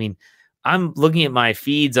gosh, I mean, I'm looking at my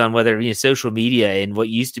feeds on whether social media, and what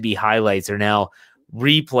used to be highlights are now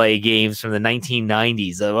replay games from the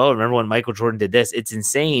 1990s. Oh, remember when Michael Jordan did this? It's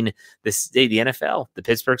insane. The NFL, the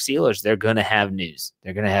Pittsburgh Steelers, they're going to have news.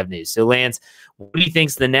 So, Lance, what do you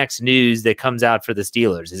think's the next news that comes out for the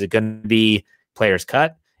Steelers? Is it going to be players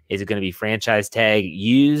cut? Is it going to be franchise tag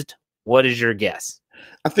used? What is your guess?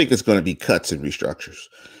 I think it's going to be cuts and restructures.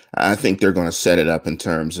 I think they're going to set it up in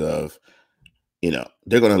terms of,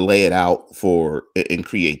 they're going to lay it out for and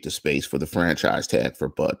create the space for the franchise tag for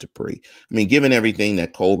Bud Dupree. I mean, given everything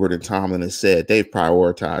that Colbert and Tomlin has said, they've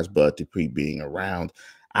prioritized Bud Dupree being around.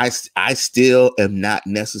 I still am not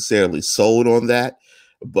necessarily sold on that,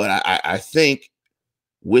 but I think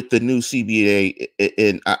with the new CBA,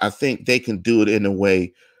 and I think they can do it in a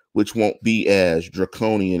way which won't be as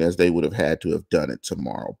draconian as they would have had to have done it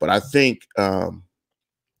tomorrow. But I think they're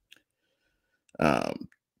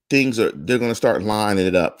going to start lining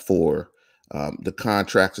it up for the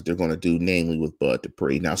contracts that they're going to do, namely with Bud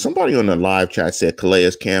Dupree. Now, somebody on the live chat said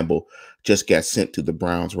Calais Campbell just got sent to the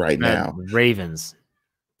Browns right now. Ravens.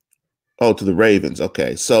 Oh, to the Ravens.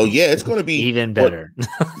 Okay. So yeah, it's going to be even better.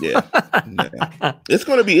 Yeah. It's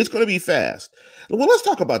going to be fast. Well, let's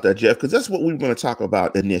talk about that, Jeff, because that's what we were going to talk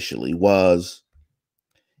about initially. Was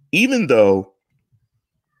even though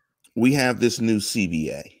we have this new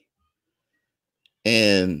CBA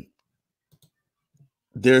and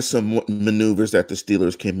there's some maneuvers that the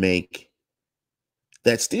Steelers can make,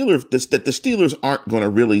 that the Steelers aren't going to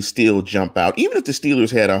really still jump out, even if the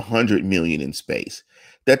Steelers had $100 million in space,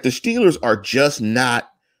 that the Steelers are just not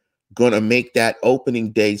going to make that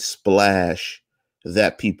opening day splash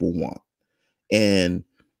that people want. And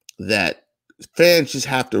that fans just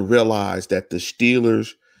have to realize that the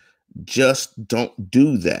Steelers just don't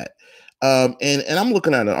do that. And I'm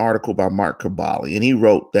looking at an article by Mark Cabali, and he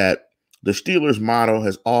wrote that the Steelers' motto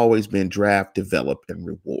has always been draft, develop, and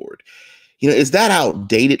reward. Is that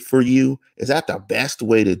outdated for you? Is that the best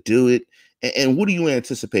way to do it? And what do you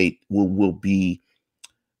anticipate will be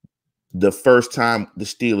the first time the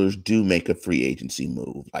Steelers do make a free agency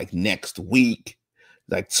move? Like next week,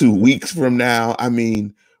 like 2 weeks from now? I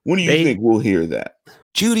mean, when do you think we'll hear that?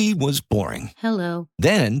 Judy was boring. Hello.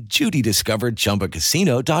 Then Judy discovered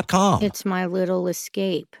ChumbaCasino.com. It's my little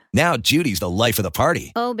escape. Now Judy's the life of the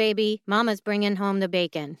party. Oh, baby, mama's bringing home the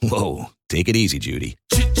bacon. Whoa, take it easy, Judy.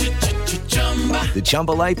 The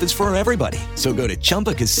Chumba life is for everybody. So go to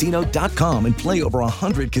ChumbaCasino.com and play over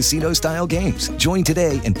 100 casino-style games. Join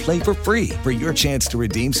today and play for free for your chance to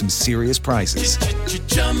redeem some serious prizes.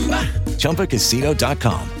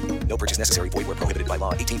 ChumbaCasino.com. No purchase necessary. Void where prohibited by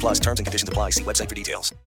law. 18+ terms and conditions apply. See website for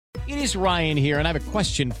details. It is Ryan here, and I have a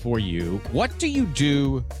question for you. What do you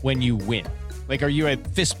do when you win? Like, are you a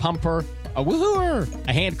fist pumper, a woohooer,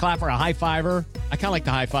 a hand clapper, a high fiver? I kind of like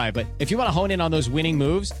the high five, but if you want to hone in on those winning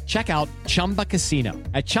moves, check out Chumba Casino.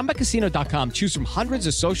 At ChumbaCasino.com, choose from hundreds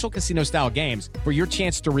of social casino-style games for your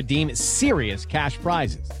chance to redeem serious cash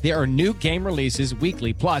prizes. There are new game releases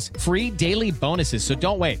weekly, plus free daily bonuses. So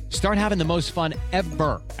don't wait. Start having the most fun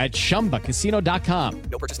ever at ChumbaCasino.com.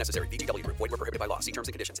 No purchase necessary. VGW Group. Void where prohibited by law. See terms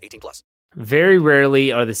and conditions. 18+. Very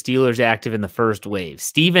rarely are the Steelers active in the first wave.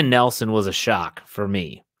 Steven Nelson was a shock for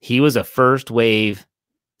me. He was a first wave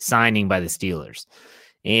signing by the Steelers,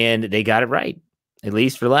 and they got it right. At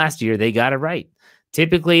least for last year, they got it right.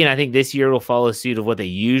 Typically, and I think this year will follow suit of what they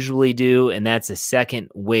usually do, and that's a second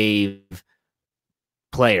wave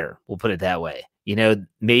player. We'll put it that way.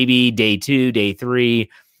 Maybe day 2, day 3,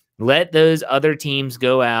 let those other teams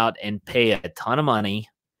go out and pay a ton of money,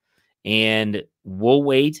 and we'll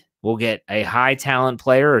wait. We'll get a high talent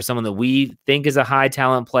player or someone that we think is a high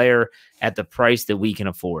talent player at the price that we can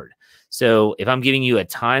afford. So if I'm giving you a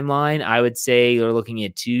timeline, I would say you're looking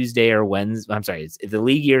at Tuesday or Wednesday. I'm sorry. If the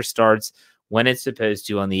league year starts when it's supposed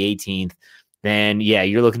to on the 18th, then yeah,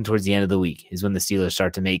 you're looking towards the end of the week is when the Steelers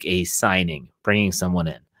start to make a signing, bringing someone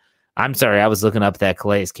in. I'm sorry. I was looking up that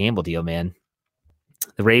Calais Campbell deal, man.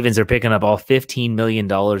 The Ravens are picking up all $15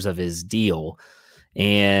 million of his deal.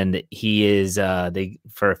 And he is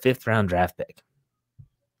for a 5th round draft pick.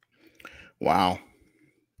 Wow.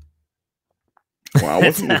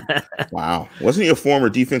 Wow, wasn't he a former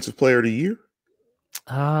defensive player of the year?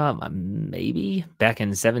 Maybe back in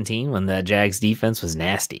 2017 when the Jags defense was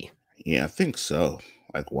nasty. Yeah, I think so.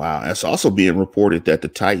 Like, wow. It's also being reported that the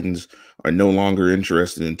Titans are no longer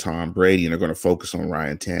interested in Tom Brady and are going to focus on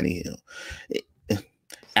Ryan Tannehill.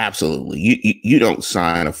 Absolutely. You don't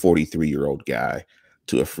sign a 43-year-old guy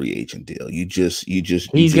to a free agent deal.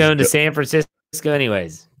 He's going to San Francisco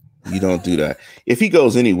anyways. You don't do that. If he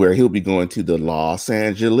goes anywhere, he'll be going to the Los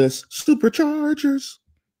Angeles Superchargers.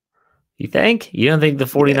 You think? You don't think the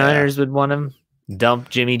 49ers would want him? Dump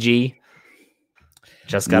Jimmy G?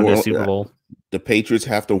 Just got their Super Bowl. The Patriots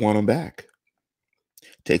have to want him back.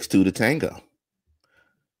 Takes two to tango. I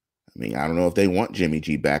mean, I don't know if they want Jimmy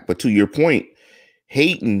G back, but to your point,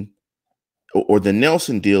 Hayton or the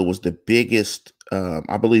Nelson deal was the biggest,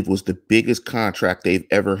 I believe was the biggest contract they've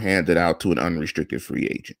ever handed out to an unrestricted free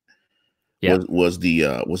agent. Yeah. Was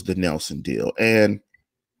the Nelson deal. And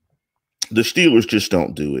the Steelers just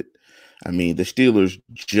don't do it. I mean, the Steelers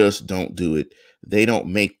just don't do it. They don't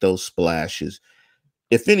make those splashes.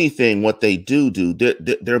 If anything, what they do,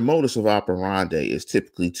 their modus of operandi is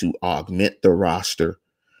typically to augment the roster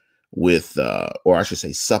with, or I should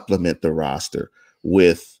say supplement the roster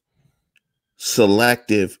with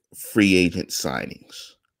selective free agent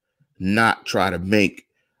signings, not try to make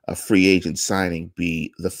a free agent signing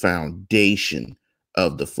be the foundation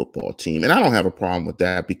of the football team. And I don't have a problem with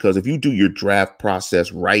that, because if you do your draft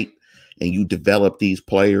process right and you develop these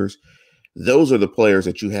players, those are the players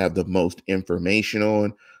that you have the most information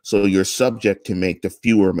on. So you're subject to make the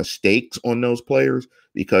fewer mistakes on those players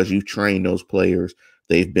because you've trained those players.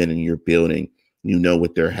 They've been in your building. You know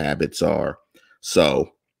what their habits are. So,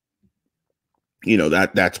 you know,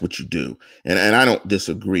 that's what you do. And I don't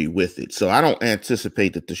disagree with it. So I don't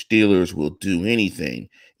anticipate that the Steelers will do anything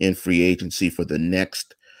in free agency for the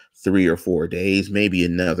next 3 or 4 days, maybe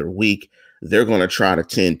another week. They're going to try to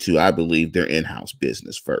tend to, I believe, their in-house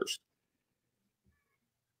business first.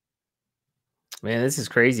 Man, this is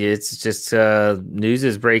crazy. It's just news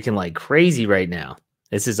is breaking like crazy right now.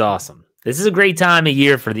 This is awesome. This is a great time of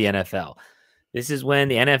year for the NFL. This is when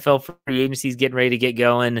the NFL free agency is getting ready to get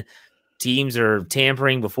going. Teams are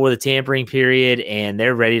tampering before the tampering period, and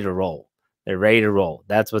they're ready to roll. They're ready to roll.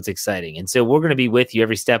 That's what's exciting. And so we're going to be with you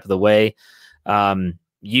every step of the way.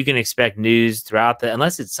 You can expect news throughout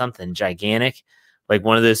unless it's something gigantic, like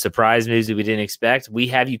one of those surprise moves that we didn't expect, we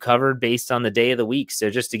have you covered based on the day of the week. So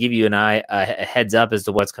just to give you a heads up as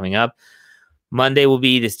to what's coming up, Monday will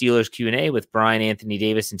be the Steelers Q&A with Brian Anthony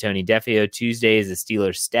Davis and Tony Defeo. Tuesday is the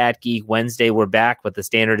Steelers Stat Geek. Wednesday, we're back with the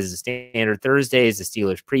standard is the standard. Thursday is the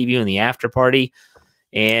Steelers preview and the after party.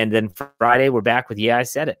 And then Friday, we're back with Yeah, I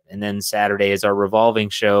Said It. And then Saturday is our revolving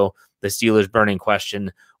show, the Steelers Burning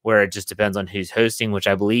Question, where it just depends on who's hosting, which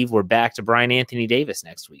I believe we're back to Brian Anthony Davis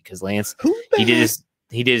next week because Lance, he did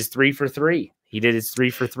his 3 for 3. He did his 3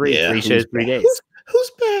 for 3. Yeah, 3 shows, 3 days.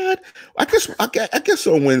 Who's bad? I guess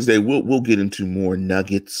on Wednesday we'll get into more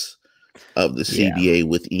nuggets of the CBA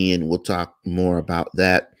with Ian. We'll talk more about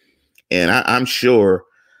that, and I'm sure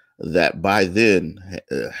that by then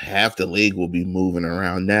half the league will be moving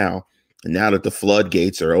around now. And now that the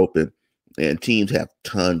floodgates are open and teams have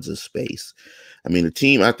tons of space. I mean, the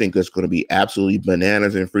team I think that's going to be absolutely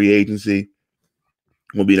bananas in free agency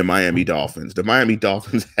will be the Miami Dolphins. The Miami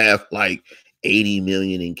Dolphins have like $80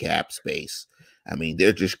 million in cap space. I mean,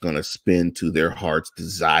 they're just going to spin to their heart's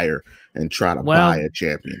desire and try to buy a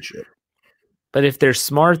championship. But if they're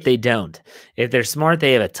smart, they don't. If they're smart,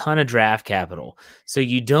 they have a ton of draft capital. So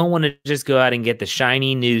you don't want to just go out and get the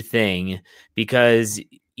shiny new thing because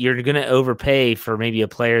you're going to overpay for maybe a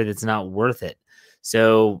player that's not worth it.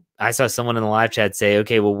 So I saw someone in the live chat say,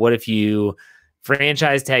 okay, well, what if you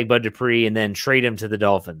franchise tag Bud Dupree and then trade him to the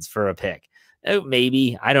Dolphins for a pick? Oh,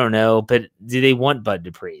 maybe. I don't know. But do they want Bud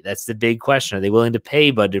Dupree? That's the big question. Are they willing to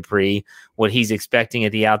pay Bud Dupree what he's expecting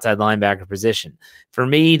at the outside linebacker position? For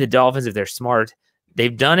me, the Dolphins, if they're smart,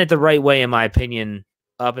 they've done it the right way, in my opinion,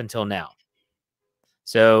 up until now.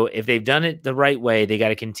 So if they've done it the right way, they got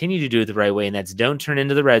to continue to do it the right way. And that's don't turn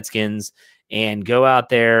into the Redskins and go out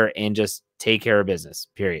there and just take care of business,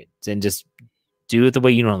 period. And just do it the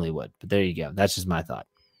way you normally would. But there you go. That's just my thought.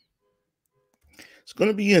 It's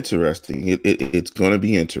going to be interesting. It's going to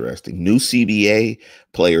be interesting. New CBA,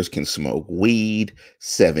 players can smoke weed,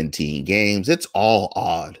 17 games. It's all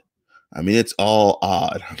odd. I mean, it's all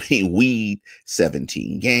odd. I mean, weed,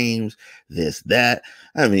 17 games, this, that.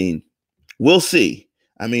 I mean, we'll see.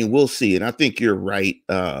 We'll see. And I think you're right.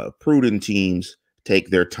 Prudent teams take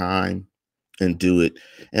their time and do it.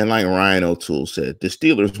 And like Ryan O'Toole said, the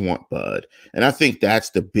Steelers want Bud. And I think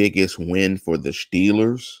that's the biggest win for the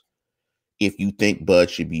Steelers if you think Bud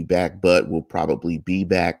should be back, Bud will probably be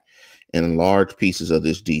back, and large pieces of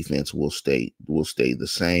this defense will stay the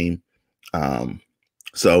same.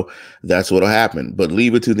 So that's what'll happen. But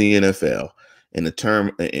leave it to the NFL. In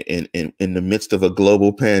the midst of a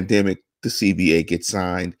global pandemic, the CBA gets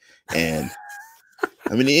signed, and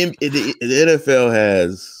I mean the NFL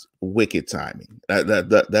has wicked timing.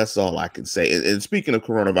 That's all I can say. And speaking of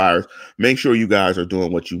coronavirus, make sure you guys are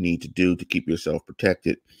doing what you need to do to keep yourself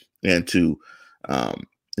protected and to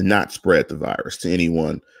not spread the virus to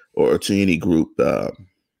anyone or to any group that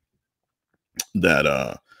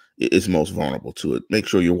is most vulnerable to it. Make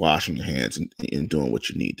sure you're washing your hands and doing what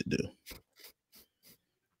you need to do.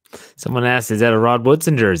 Someone asked, is that a Rod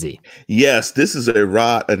Woodson jersey? Yes, this is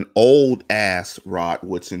an old ass Rod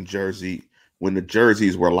Woodson jersey when the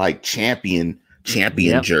jerseys were like champion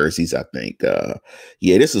jerseys, I think.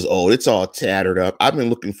 This is old. It's all tattered up. I've been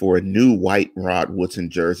looking for a new white Rod Woodson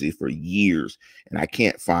jersey for years, and I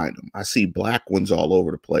can't find them. I see black ones all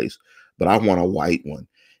over the place, but I want a white one.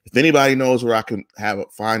 If anybody knows where I can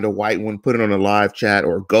find a white one, put it on a live chat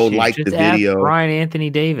or go like the video. Brian Anthony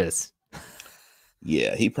Davis.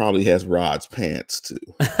 Yeah, he probably has Rod's pants too.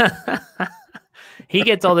 He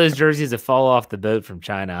gets all those jerseys that fall off the boat from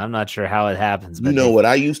China. I'm not sure how it happens. But you know what?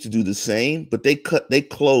 I used to do the same, but they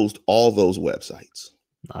closed all those websites.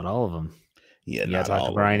 Not all of them. Yeah, you got to talk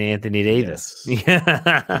to Brian Anthony Davis.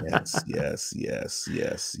 Yes.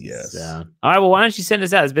 So, all right, well, why don't you send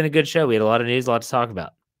us out? It's been a good show. We had a lot of news, a lot to talk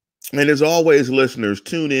about. And as always, listeners,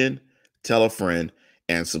 tune in, tell a friend,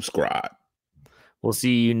 and subscribe. We'll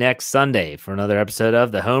see you next Sunday for another episode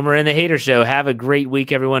of the Homer and the Hater Show. Have a great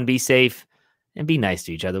week, everyone. Be safe and be nice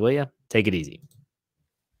to each other, will you? Take it easy.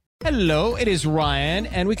 Hello, it is Ryan,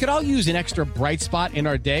 and we could all use an extra bright spot in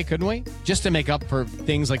our day, couldn't we? Just to make up for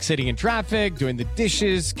things like sitting in traffic, doing the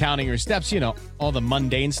dishes, counting your steps, all the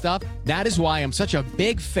mundane stuff. That is why I'm such a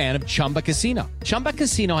big fan of Chumba Casino. Chumba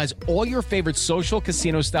Casino has all your favorite social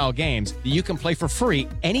casino-style games that you can play for free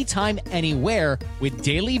anytime, anywhere with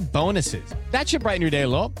daily bonuses. That should brighten your day a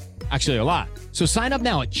little. Actually, a lot. So sign up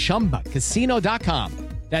now at ChumbaCasino.com.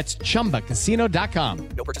 That's ChumbaCasino.com.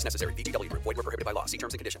 No purchase necessary. VGW Group. Void where prohibited by law. See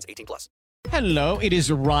terms and conditions. 18+. Hello, it is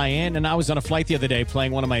Ryan, and I was on a flight the other day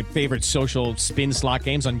playing one of my favorite social spin slot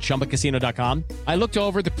games on ChumbaCasino.com. I looked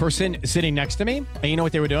over the person sitting next to me, and you know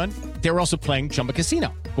what they were doing? They were also playing Chumba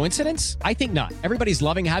Casino. Coincidence? I think not. Everybody's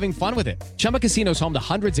loving having fun with it. Chumba Casino is home to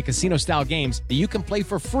hundreds of casino-style games that you can play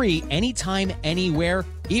for free anytime, anywhere,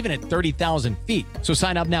 even at 30,000 feet. So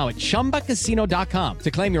sign up now at ChumbaCasino.com to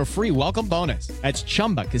claim your free welcome bonus. That's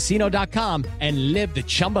ChumbaCasino.com and live the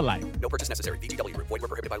Chumba life. No purchase necessary. VGW Group. Void where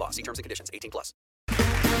prohibited by law. See terms and conditions. 18+.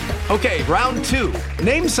 Okay, round two.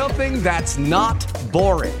 Name something that's not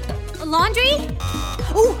boring. A laundry?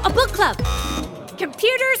 Ooh, a book club.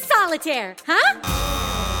 Computer solitaire, huh?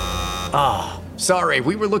 Ah, sorry,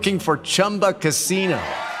 we were looking for Chumba Casino.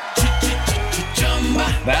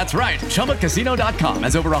 That's right, ChumbaCasino.com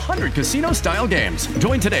has over 100 casino-style games.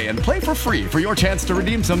 Join today and play for free for your chance to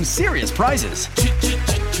redeem some serious prizes.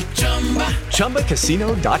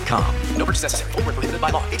 ChumbaCasino.com. No purchase necessary. Void where prohibited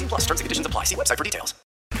by law. 18+. Terms and conditions apply. See website for details.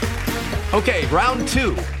 Okay, round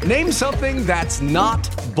two. Name something that's not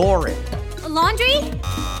boring. A laundry?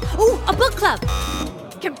 Ooh, a book club.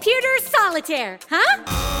 Computer solitaire, huh?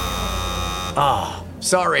 Ah,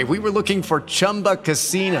 sorry, we were looking for Chumba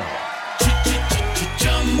Casino.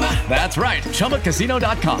 That's right,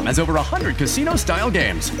 ChumbaCasino.com has over 100 casino-style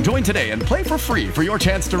games. Join today and play for free for your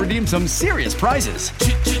chance to redeem some serious prizes.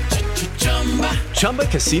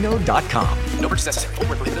 ChumbaCasino.com. No purchase necessary. Void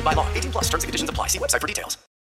where prohibited by law. 18+. Terms and conditions apply. See website for details.